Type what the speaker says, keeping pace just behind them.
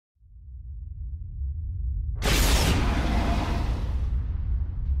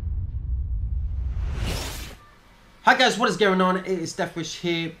Hi guys, what is going on? It is Deathwish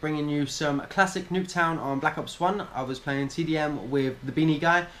here, bringing you some classic Nuketown on Black Ops 1. I was playing TDM with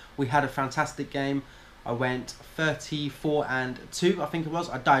TheBeanieGuy. We had a fantastic game. I went 34-2, I think it was.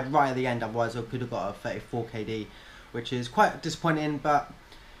 I died right at the end, otherwise I could have got a 34 KD, which is quite disappointing, but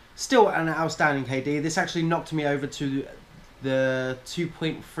still an outstanding KD. This actually knocked me over to the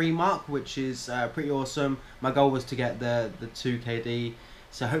 2.3 mark, which is pretty awesome. My goal was to get the 2 KD,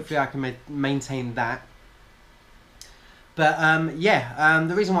 so hopefully I can maintain that. But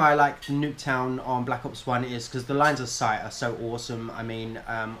the reason why I like Nuketown on Black Ops 1 is because the lines of sight are so awesome. I mean,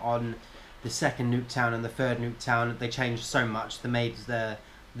 on the second Nuketown and the third Nuketown, they changed so much. They made the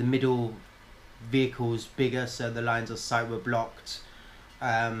middle vehicles bigger, so the lines of sight were blocked.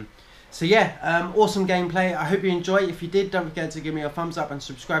 So yeah, awesome gameplay. I hope you enjoy. If you did, don't forget to give me a thumbs up and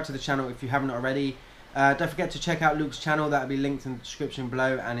subscribe to the channel if you haven't already. Don't forget to check out Luke's channel, that'll be linked in the description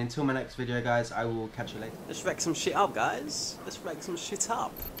below, and until my next video guys, I will catch you later. Let's wreck some shit up, guys. Let's wreck some shit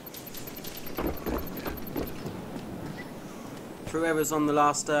up. Whoever's on the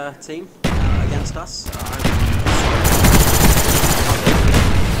last team against us.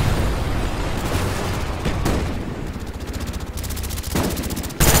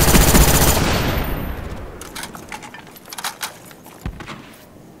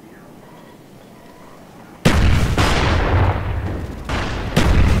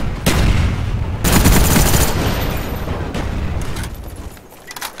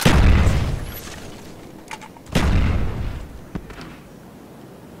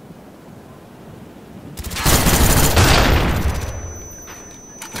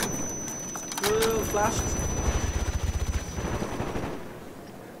 Flashed.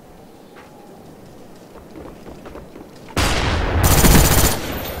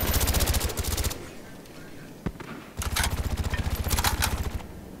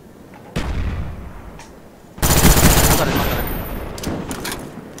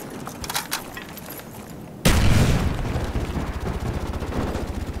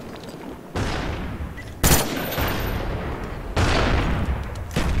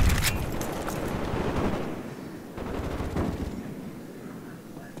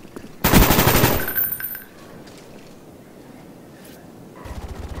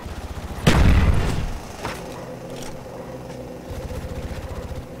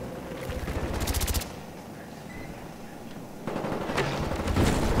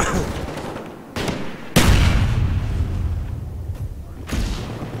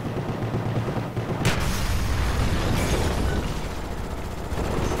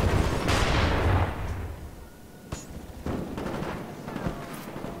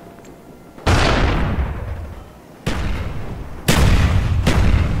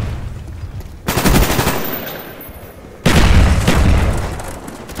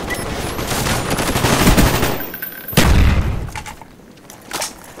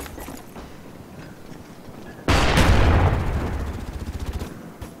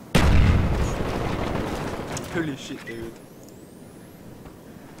 Holy shit, dude.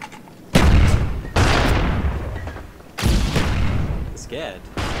 I'm scared.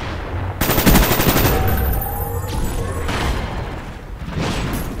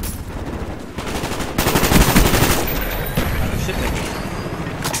 Oh, shit, baby.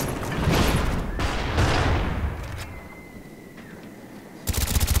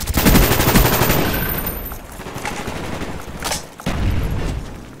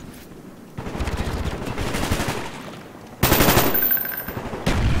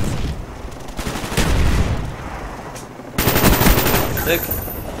 Look.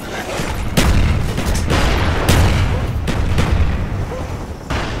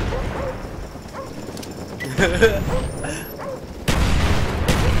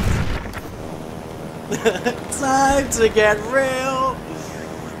 Time to get real.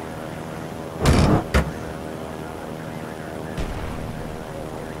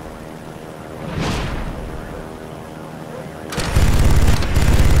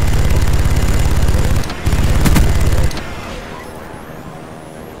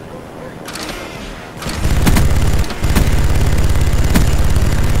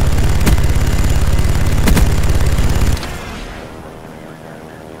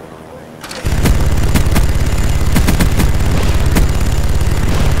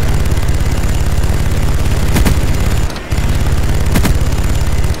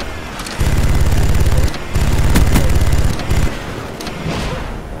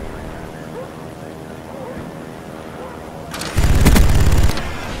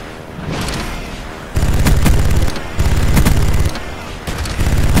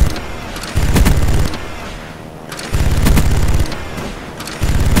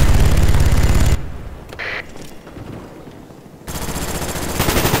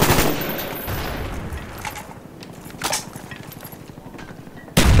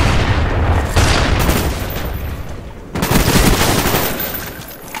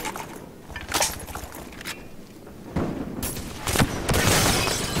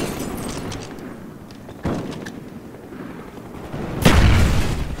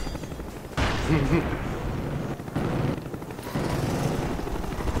 Is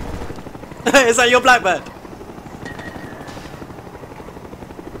that your blackbird?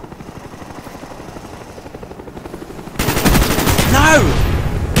 No!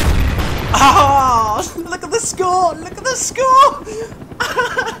 Oh, look at the score! Look at the score!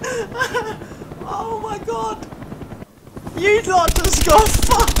 Oh my god! You lot just got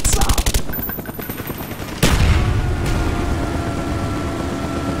fucked!